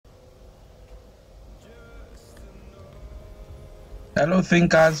Hello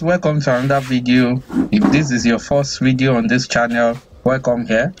thinkers, welcome to another video. If this is your first video on this channel, welcome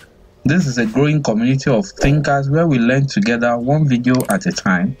here. This is a growing community of thinkers where we learn together one video at a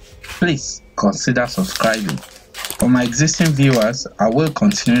time. Please consider subscribing. For my existing viewers, I will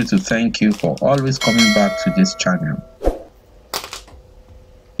continue to thank you for always coming back to this channel.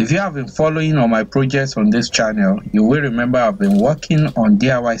 If you have been following on my projects on this channel, you will remember I've been working on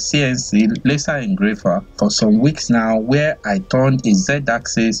DIY-CNC laser engraver for some weeks now, where I turned a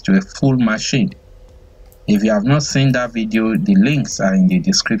Z-axis to a full machine. If you have not seen that video, the links are in the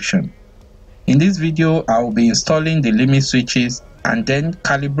description. In this video, I will be installing the limit switches and then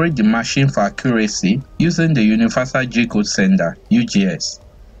calibrate the machine for accuracy using the Universal G-Code Sender, UGS.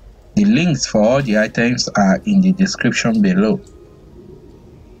 The links for all the items are in the description below.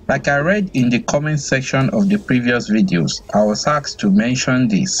 Like I read in the comment section of the previous videos, I was asked to mention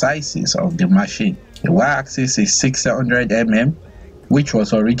the sizes of the machine. The y-axis is 600 mm, which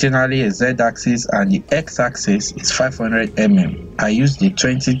was originally a z-axis, and the x-axis is 500 mm. I used the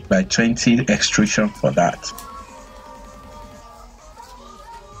 20 by 20 extrusion for that.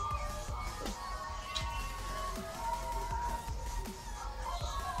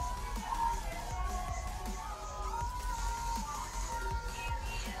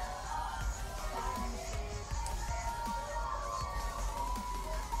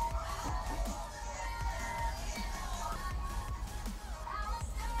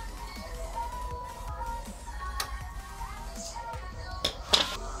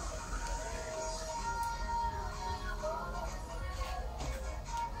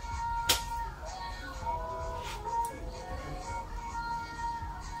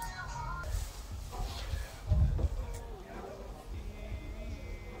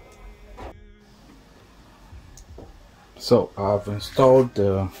 So I've installed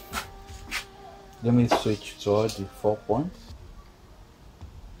the limit switch to all the 4 points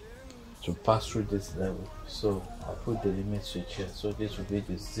to pass through this level. So I put the limit switch here. So this will be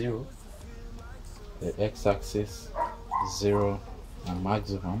the 0, the x-axis 0 and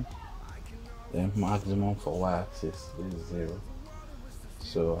maximum, then maximum for y-axis is 0.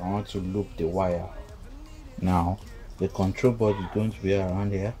 So I want to loop the wire. Now the control board is going to be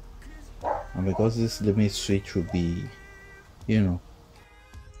around here, and because this limit switch will be,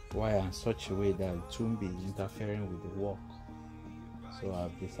 wire in such a way that it won't be interfering with the work, so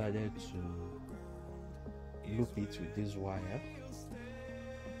I've decided to loop it with this wire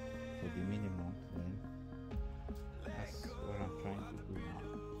for the minimum. Then that's what I'm trying to do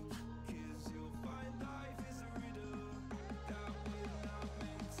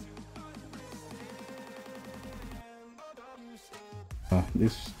now.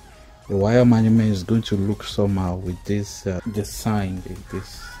 The wire management is going to look somehow with this design,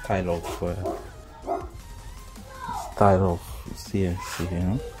 this style of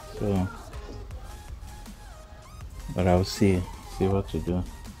CNC, So, but I'll see what to do.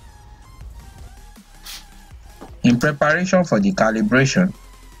 In preparation for the calibration,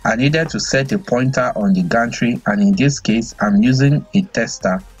 I needed to set a pointer on the gantry, and in this case, I'm using a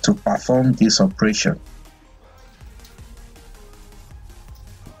tester to perform this operation.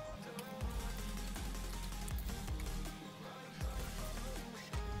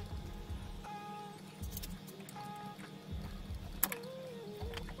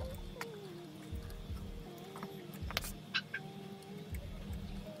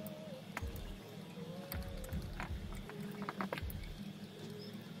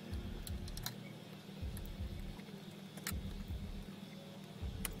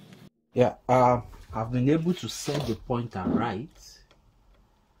 Yeah, I've been able to set the pointer right,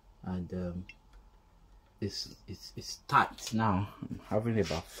 and it's tight now. I'm having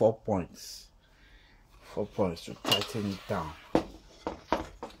about 4 points to tighten it down.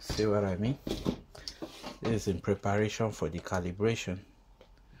 See what I mean? This is in preparation for the calibration.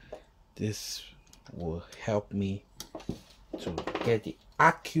 This will help me to get the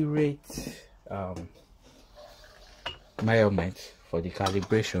accurate measurement for the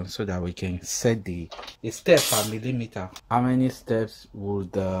calibration, so that we can set the step per millimeter. How many steps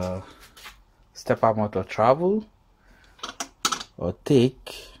would the stepper motor travel or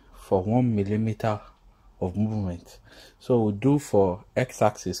take for 1 millimeter of movement? So we'll do for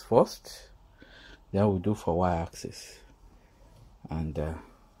x-axis first, then we'll do for y-axis, and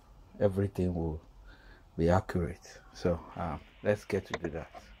everything will be accurate. So let's get to do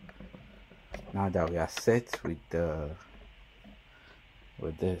that. Now that we are set with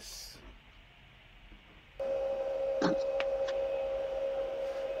this.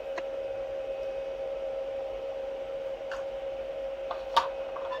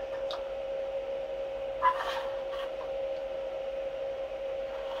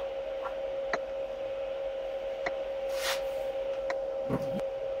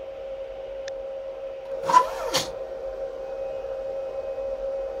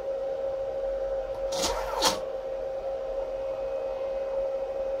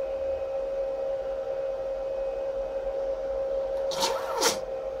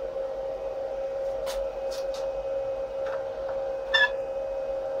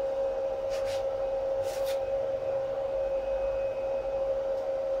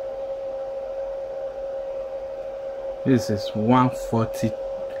 This is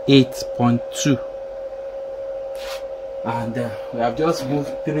 148.2, and we have just moved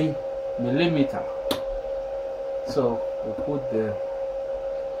 3 millimeter. So we put the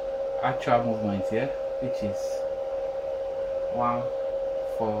actual movement here, which is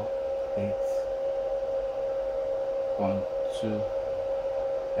 148.2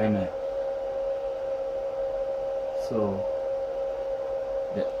 mm. So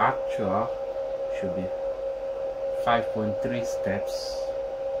the actual should be 5.3 steps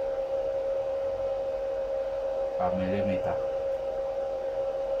per millimeter.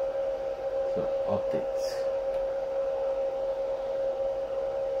 So update.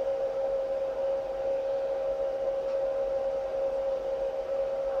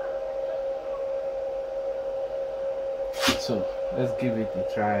 So let's give it a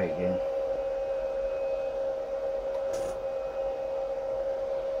try again.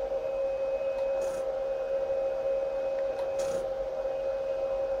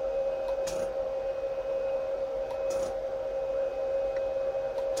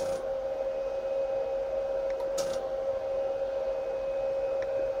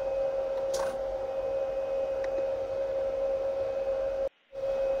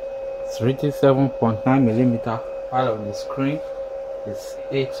 It's written 7.9 millimeter, while on the screen is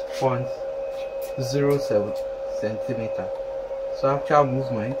 8.07 centimeter. So actual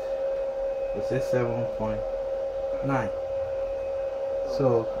movement is 7.9.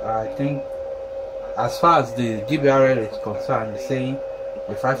 So I think as far as the GRBL is concerned, it's saying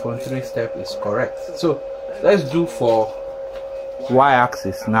the 5.3 step is correct. So let's do for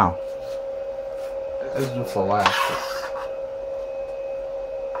y-axis now. Let's do for y-axis.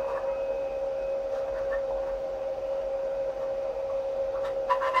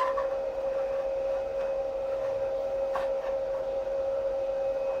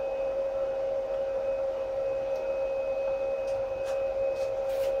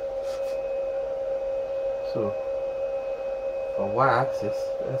 So for y-axis,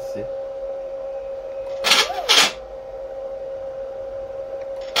 let's see.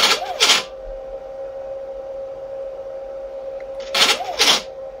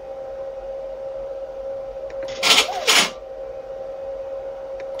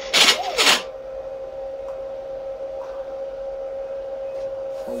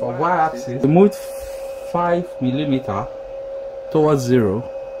 For y-axis, we moved 5 millimeter towards 0,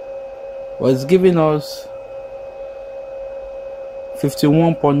 was giving us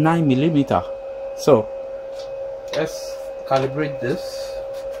 51.9 millimeter. So let's calibrate this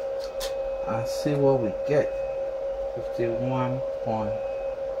and see what we get.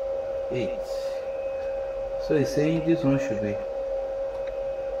 51.8. So it's saying this one should be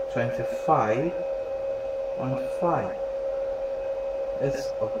 25.5.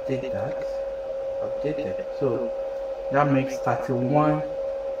 Let's update that. Updated. So that makes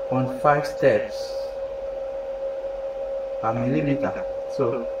 31.5 steps per millimeter.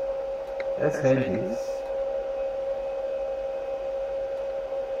 So let's end this.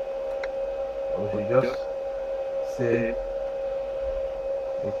 We should just say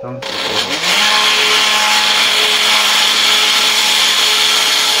return to seven.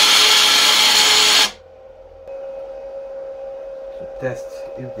 To test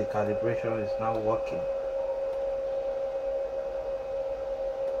if the calibration is now working.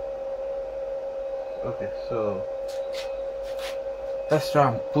 Okay, so let's try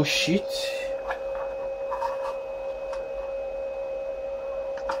and push it.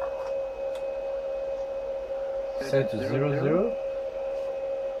 Set to 0,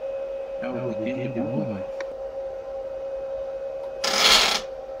 and we begin the movement.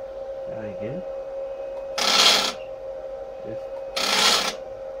 Try again. This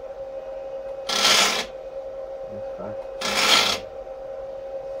 5,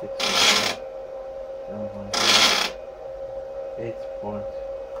 6, 7,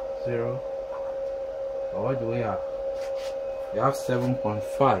 8.0. What do we have? We have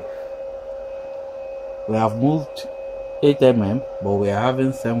 7.5. We have moved 8 mm, but we are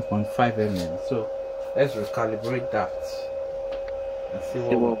having 7.5 mm. So let's recalibrate that and see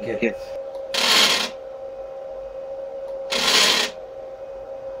what we get.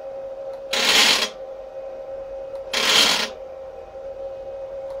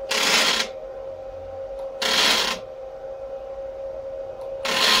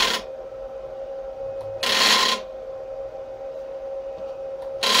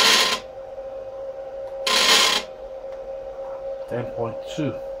 10.2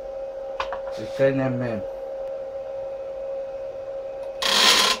 to 10 mm.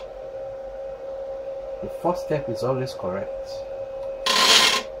 The first step is always correct.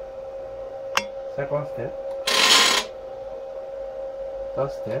 Second step,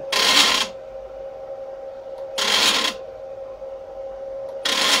 First step.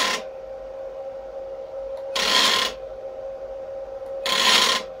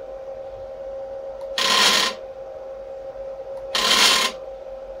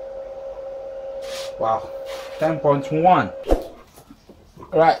 Wow, 10.1.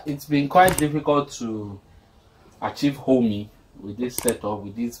 Right, it's been quite difficult to achieve homing with this setup,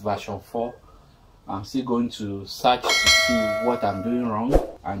 with this version 4. I'm still going to search to see what I'm doing wrong,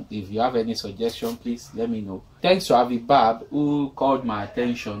 and if you have any suggestion, please let me know. Thanks to Avibab, who called my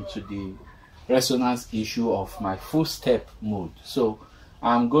attention to the resonance issue of my full step mode. So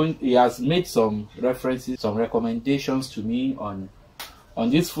he has made some references, some recommendations to me on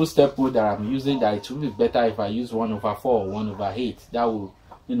this full step mode that I'm using, that it will be better if I use 1/4 or 1/8. That will,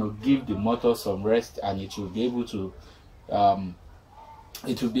 give the motor some rest, and it will be able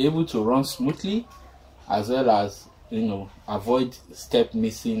to run smoothly, as well as avoid step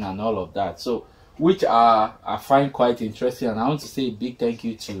missing and all of that. So which I find quite interesting, and I want to say a big thank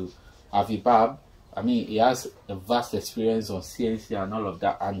you to Avibab. I mean, he has a vast experience on CNC and all of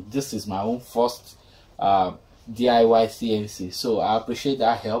that, and this is my own first DIY CNC, so I appreciate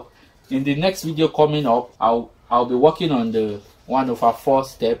that help. In the next video coming up, I'll be working on the 1/4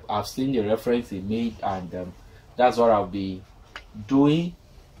 step. I've seen the reference he made, and that's what I'll be doing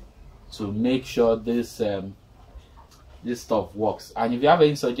to make sure this stuff works. And if you have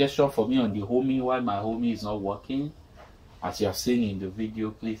any suggestion for me on the homing, why my homing is not working, as you have seen in the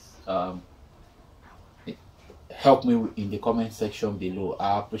video, please help me in the comment section below.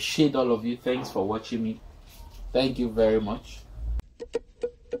 I appreciate all of you. Thanks for watching me. Thank you very much.